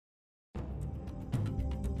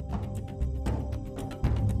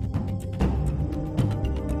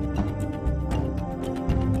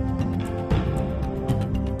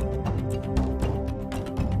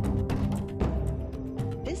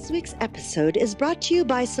week's episode is brought to you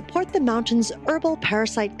by Support the Mountains Herbal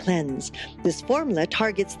Parasite Cleanse. This formula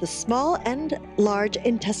targets the small and large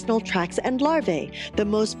intestinal tracts and larvae, the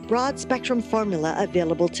most broad-spectrum formula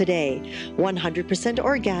available today. 100%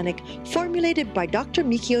 organic, formulated by Dr.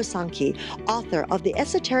 Mikio Sankey, author of the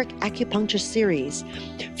Esoteric Acupuncture series.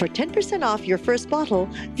 For 10% off your first bottle,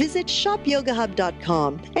 visit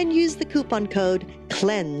shopyogahub.com and use the coupon code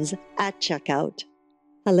CLEANSE at checkout.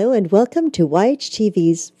 Hello and welcome to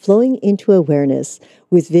YHTV's Flowing into Awareness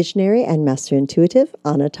with visionary and master intuitive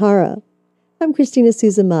Anna Tara. I'm Christina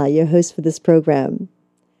Suzuma, your host for this program.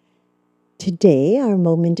 Today our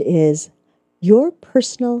moment is your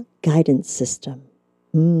personal guidance system.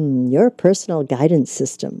 Your personal guidance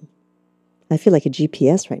system. I feel like a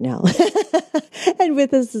GPS right now. And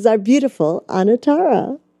with us is our beautiful Anna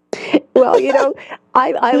Tara. Well,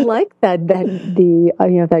 I like that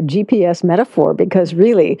GPS metaphor, because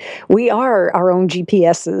really we are our own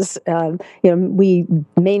GPSs. We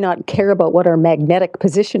may not care about what our magnetic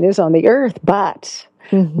position is on the earth, but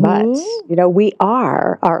we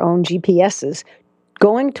are our own GPSs,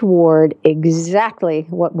 going toward exactly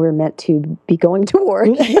what we're meant to be going toward.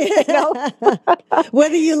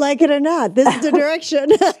 Whether you like it or not, this is the direction.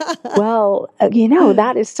 Well,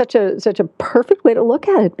 that is such a perfect way to look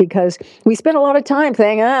at it, because we spend a lot of time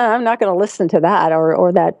saying, I'm not going to listen to that,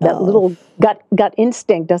 or that little gut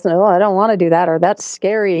instinct doesn't, I don't want to do that, or that's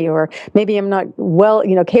scary, or maybe I'm not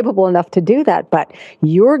capable enough to do that. But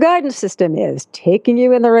your guidance system is taking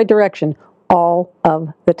you in the right direction all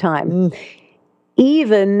of the time.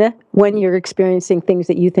 Even when you're experiencing things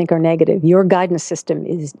that you think are negative, your guidance system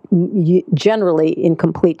is generally in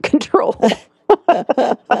complete control.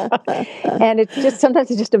 And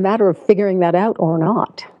sometimes it's just a matter of figuring that out or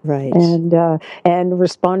not. Right. And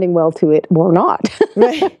responding well to it or not.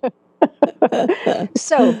 Right.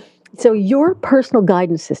 So your personal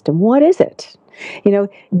guidance system, what is it?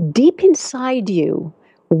 Deep inside you,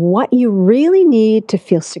 what you really need to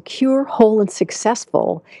feel secure, whole, and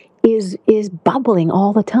successful is bubbling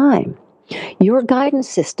all the time. Your guidance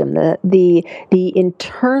system, the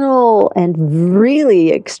internal and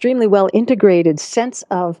really extremely well integrated sense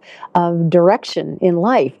of direction in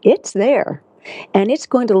life, it's there. And it's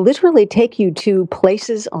going to literally take you to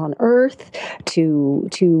places on earth,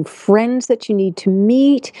 to friends that you need to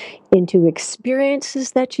meet, into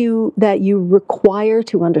experiences that you require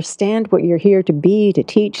to understand what you're here to be, to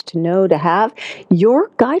teach, to know, to have.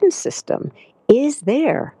 Your guidance system is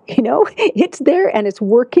there. It's there, and it's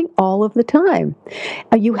working all of the time.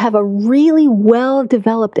 You have a really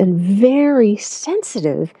well-developed and very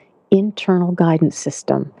sensitive internal guidance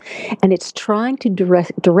system, and it's trying to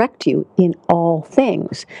direct you in all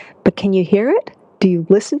things. But can you hear it? Do you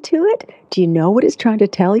listen to it? Do you know what it's trying to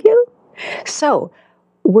tell you? So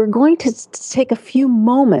we're going to take a few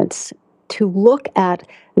moments to look at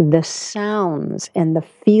the sounds and the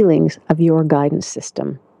feelings of your guidance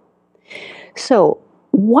system. So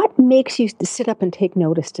what makes you sit up and take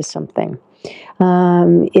notice to something?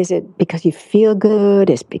 Is it because you feel good?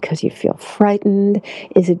 Is it because you feel frightened?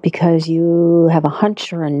 Is it because you have a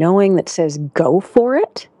hunch or a knowing that says go for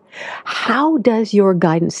it? How does your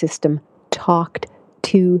guidance system talk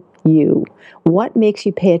to you? What makes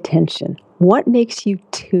you pay attention? What makes you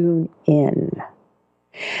tune in?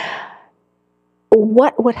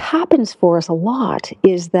 What happens for us a lot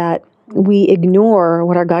is that we ignore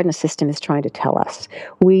what our guidance system is trying to tell us.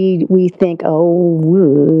 We think,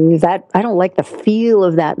 that I don't like the feel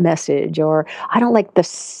of that message, or I don't like the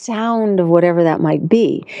sound of whatever that might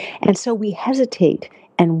be. And so we hesitate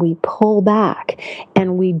and we pull back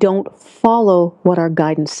and we don't follow what our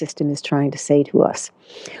guidance system is trying to say to us.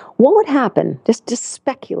 What would happen, just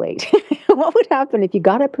speculate, what would happen if you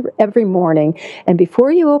got up every morning and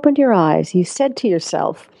before you opened your eyes, you said to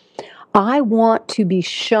yourself, I want to be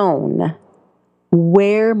shown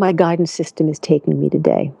where my guidance system is taking me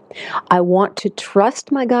today. I want to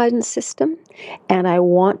trust my guidance system, and I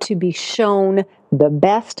want to be shown the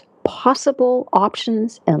best possible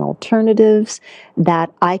options and alternatives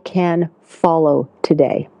that I can follow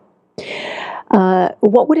today.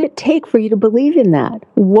 What would it take for you to believe in that?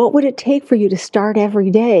 What would it take for you to start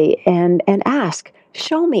every day and ask,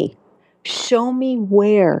 show me? Show me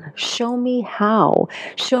where, show me how,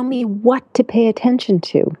 show me what to pay attention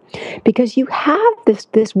to. Because you have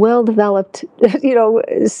this well-developed,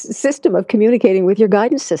 system of communicating with your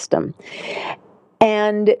guidance system.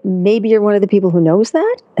 And maybe you're one of the people who knows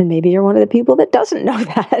that, and maybe you're one of the people that doesn't know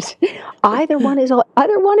that. Either one is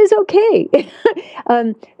okay.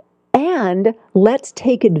 And let's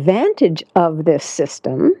take advantage of this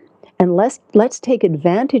system. And let's take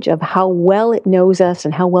advantage of how well it knows us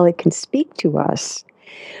and how well it can speak to us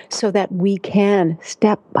so that we can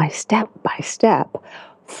step by step by step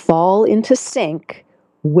fall into sync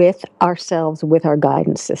with ourselves, with our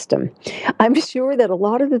guidance system. I'm sure that a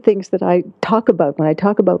lot of the things that I talk about when I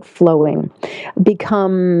talk about flowing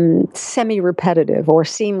become semi-repetitive or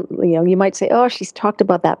seem, you might say, oh, she's talked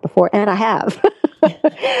about that before, and I have.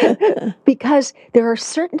 Because there are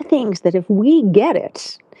certain things that if we get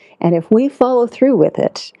it, and if we follow through with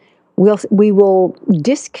it, we will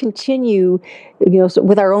discontinue,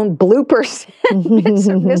 with our own bloopers and bits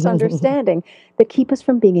of misunderstanding that keep us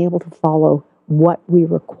from being able to follow what we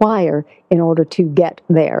require in order to get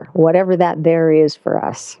there, whatever that there is for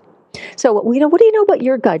us. So, what do you know about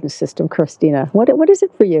your guidance system, Christina? What is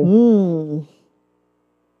it for you?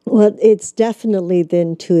 Well, it's definitely the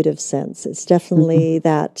intuitive sense. It's definitely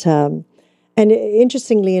that. And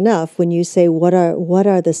interestingly enough, when you say what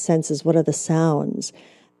are the senses, what are the sounds,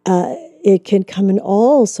 it can come in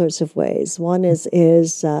all sorts of ways. One is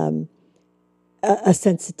a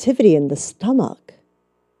sensitivity in the stomach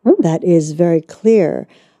that is very clear.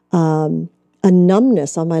 A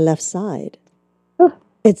numbness on my left side.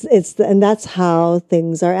 And that's how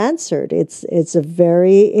things are answered. It's a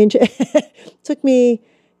very it took me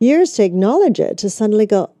years to acknowledge it, to suddenly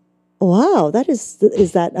go, wow, is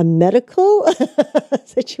that a medical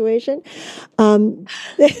situation?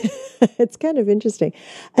 It's kind of interesting.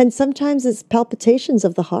 And sometimes it's palpitations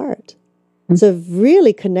of the heart. So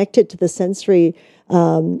really connected to the sensory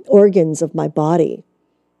organs of my body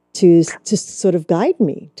to sort of guide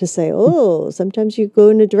me, to say, oh, sometimes you go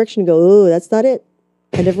in a direction and go, oh, that's not it.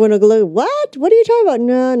 And everyone will go, what? What are you talking about?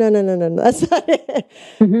 No, that's not it.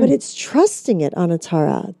 But it's trusting it,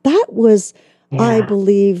 Anatara. That was, I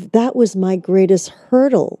believe, that was my greatest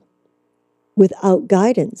hurdle without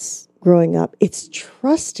guidance growing up. It's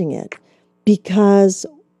trusting it, because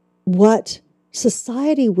what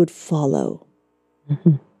society would follow,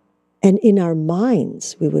 and in our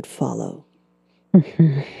minds we would follow.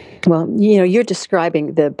 Well, you're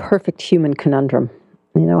describing the perfect human conundrum.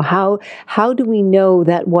 How do we know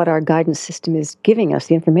that what our guidance system is giving us,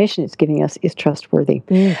 the information it's giving us, is trustworthy?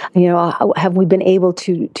 Have we been able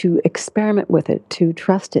to experiment with it, to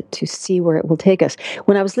trust it, to see where it will take us?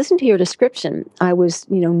 When I was listening to your description, I was,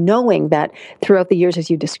 knowing that throughout the years, as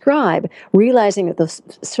you describe, realizing that those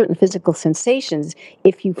certain physical sensations,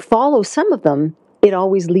 if you follow some of them, it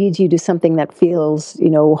always leads you to something that feels,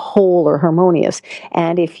 whole or harmonious.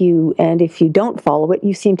 And if you don't follow it,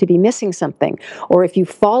 you seem to be missing something. Or if you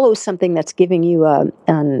follow something that's giving you a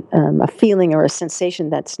feeling or a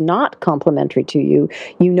sensation that's not complementary to you,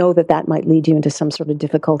 you know that might lead you into some sort of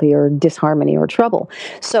difficulty or disharmony or trouble.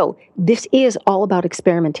 So this is all about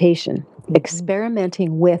experimentation,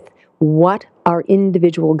 experimenting with what our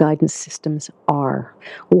individual guidance systems are,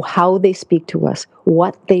 how they speak to us,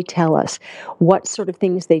 what they tell us, what sort of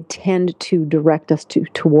things they tend to direct us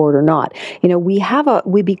toward or not.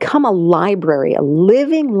 We become a library, a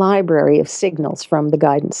living library of signals from the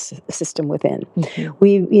guidance system within.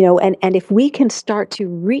 And if we can start to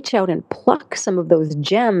reach out and pluck some of those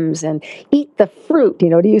gems and eat the fruit,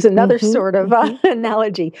 to use another sort of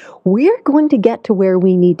analogy, we're going to get to where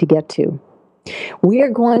we need to get to. We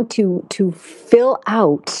are going to fill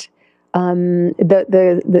out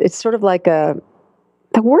it's sort of like the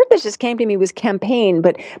word that just came to me was campaign,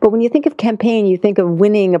 but when you think of campaign, you think of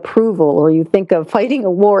winning approval, or you think of fighting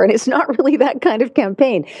a war, and it's not really that kind of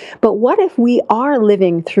campaign. But what if we are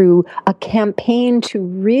living through a campaign to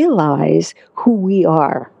realize who we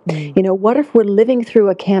are? What if we're living through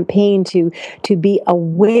a campaign to be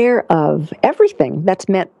aware of everything that's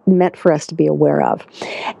meant for us to be aware of?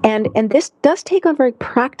 And this does take on very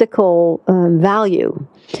practical value.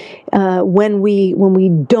 When we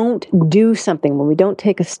don't do something, when we don't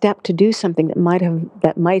take a step to do something that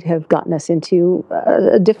might have gotten us into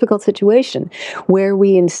a difficult situation, where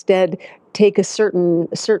we instead take a certain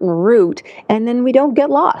route, and then we don't get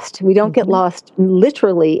lost. We don't get lost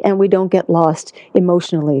literally, and we don't get lost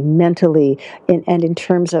emotionally, mentally, and in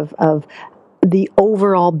terms of the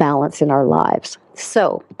overall balance in our lives.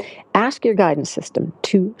 So ask your guidance system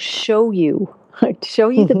to show you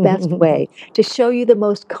the best way, to show you the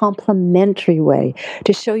most complementary way,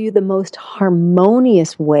 to show you the most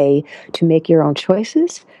harmonious way to make your own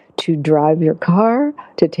choices, to drive your car,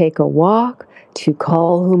 to take a walk, to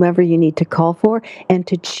call whomever you need to call for, and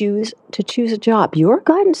to choose a job. Your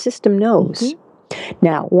guidance system knows.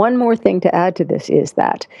 Now, one more thing to add to this is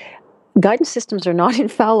that guidance systems are not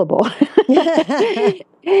infallible.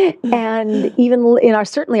 And even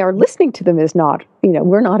certainly our listening to them is not,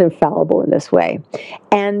 we're not infallible in this way.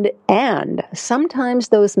 And sometimes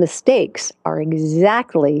those mistakes are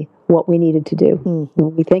exactly what we needed to do.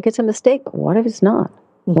 We think it's a mistake, but what if it's not?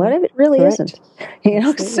 What if it really Correct. isn't? You know,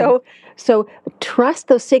 Absolutely. so trust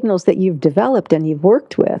those signals that you've developed and you've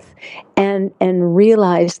worked with, and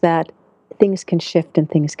realize that things can shift and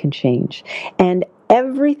things can change. And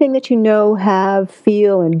everything that you know, have,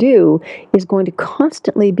 feel, and do is going to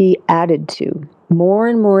constantly be added to. More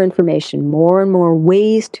and more information, more and more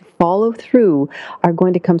ways to follow through are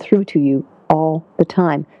going to come through to you all the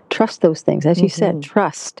time. Trust those things. As you said,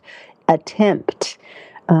 trust, attempt,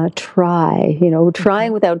 try. You know,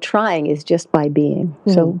 trying without trying is just by being.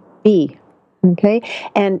 So be, okay?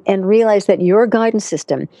 And realize that your guidance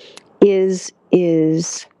system is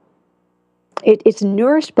it's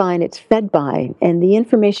nourished by and it's fed by, and the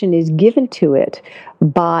information is given to it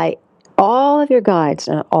by all of your guides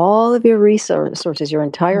and all of your resources, your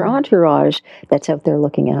entire entourage that's out there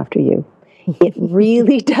looking after you. It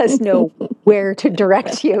really does know where to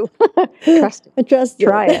direct you. Trust it. Trust it.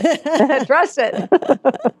 Try it. Trust it.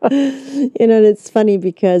 You know, it's funny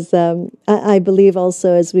because I believe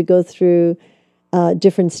also as we go through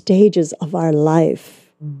different stages of our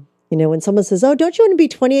life, you know, when someone says, "Oh, don't you want to be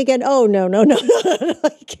 20 again?" Oh, no.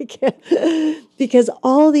 Because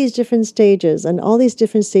all these different stages and all these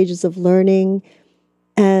different stages of learning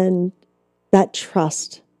and that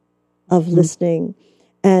trust of listening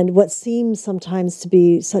and what seems sometimes to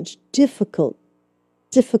be such difficult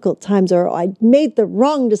times, or I made the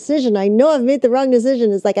wrong decision. I know I've made the wrong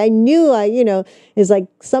decision. It's like I knew it's like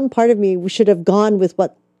some part of me should have gone with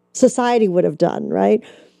what society would have done, right?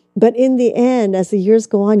 But in the end, as the years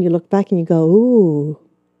go on, you look back and you go, ooh,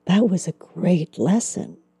 that was a great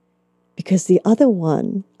lesson. Because the other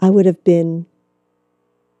one, I would have been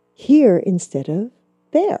here instead of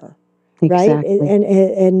there. Exactly. Right?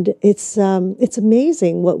 And it's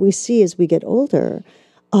amazing what we see as we get older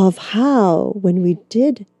of how when we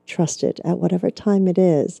did trust it at whatever time it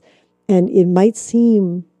is, and it might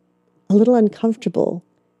seem a little uncomfortable,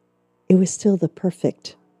 it was still the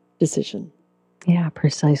perfect decision. Yeah,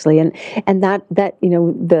 precisely. And that you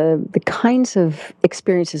know, the kinds of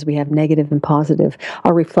experiences we have, negative and positive,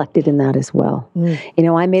 are reflected in that as well. You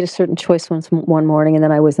know, I made a certain choice one morning, and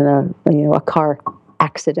then I was in a car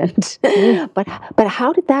accident. But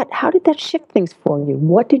how did that shift things for you?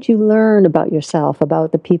 What did you learn about yourself,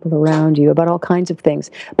 about the people around you, about all kinds of things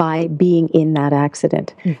by being in that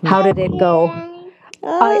accident? How did it go?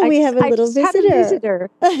 We have a little visitor.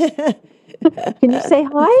 Can you say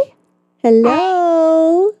hi?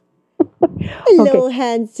 Hello. Hello,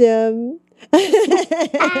 handsome.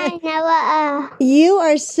 Hi, Noah. You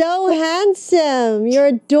are so handsome. You're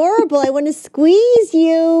adorable. I want to squeeze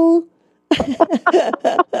you.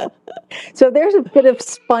 So there's a bit of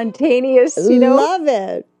spontaneous, you know. Love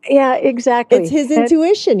it. Yeah, exactly. It's his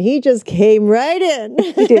intuition. He just came right in.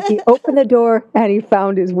 He did. He opened the door and he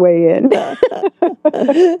found his way in.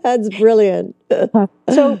 That's brilliant.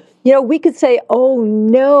 So, you know, we could say, oh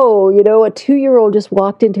no, you know, a 2-year-old just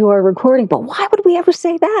walked into our recording, but why would we ever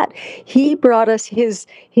say that? He brought us his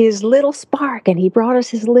little spark, and he brought us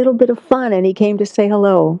his little bit of fun, and he came to say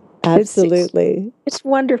hello. Absolutely. It's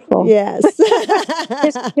wonderful. Yes.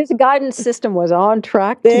 His guidance system was on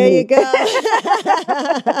track. There you go.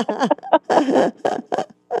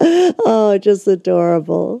 Oh, just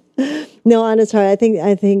adorable. No, Anatara,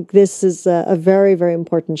 I think this is a very, very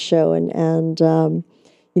important show, and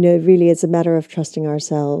you know, really, it's a matter of trusting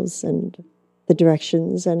ourselves and the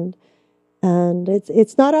directions, and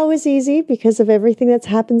it's not always easy because of everything that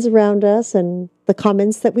happens around us and the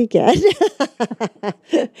comments that we get,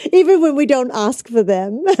 even when we don't ask for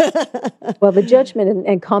them. Well, the judgment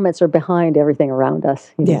and comments are behind everything around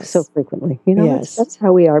us, you know, Yes. so frequently. You know, Yes. that's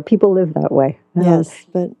how we are. People live that way. Yes,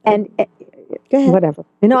 but And go ahead. whatever.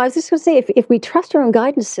 You know, I was just going to say, if we trust our own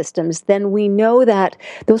guidance systems, then we know that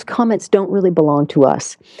those comments don't really belong to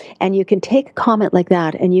us. And you can take a comment like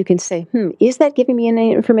that and you can say, is that giving me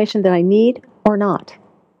any information that I need or not?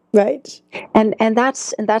 Right. And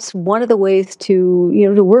that's one of the ways to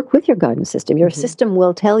work with your guidance system. Your system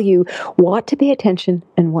will tell you what to pay attention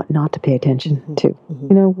and what not to pay attention to. You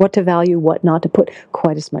know, what to value, what not to put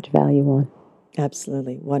quite as much value on.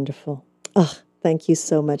 Absolutely. Wonderful. Oh, thank you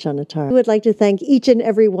so much, Anatara. I would like to thank each and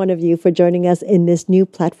every one of you for joining us in this new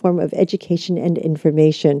platform of education and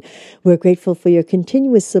information. We're grateful for your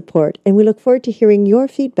continuous support, and we look forward to hearing your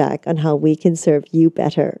feedback on how we can serve you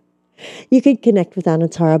better. You can connect with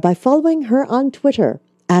Anatara by following her on Twitter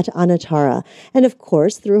 @Anatara, and of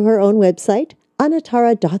course through her own website,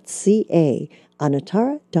 anatara.ca,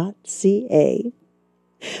 anatara.ca.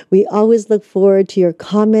 We always look forward to your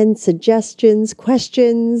comments, suggestions,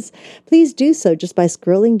 questions. Please do so just by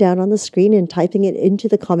scrolling down on the screen and typing it into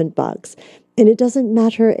the comment box. And it doesn't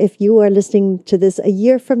matter if you are listening to this a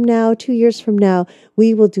year from now, 2 years from now,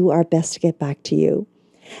 we will do our best to get back to you.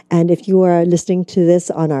 And if you are listening to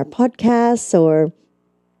this on our podcasts or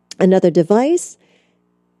another device,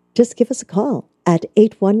 just give us a call at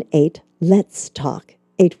 818-LETS-TALK.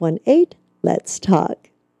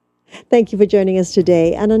 818-LETS-TALK. Thank you for joining us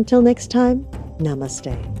today. And until next time,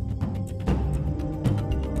 namaste.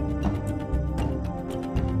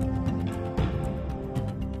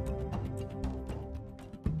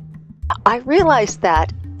 I realized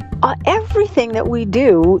that everything that we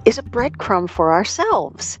do is a breadcrumb for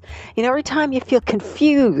ourselves. Every time you feel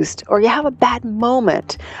confused or you have a bad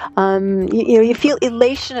moment, you feel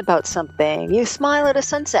elation about something, you smile at a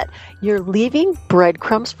sunset, you're leaving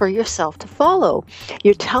breadcrumbs for yourself to follow.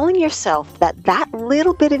 You're telling yourself that that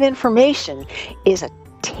little bit of information is a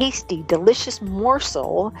tasty, delicious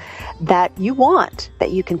morsel that you want,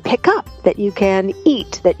 that you can pick up, that you can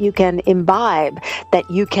eat, that you can imbibe, that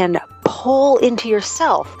you can pull into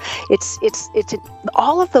yourself. It's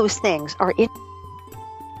all of those things are in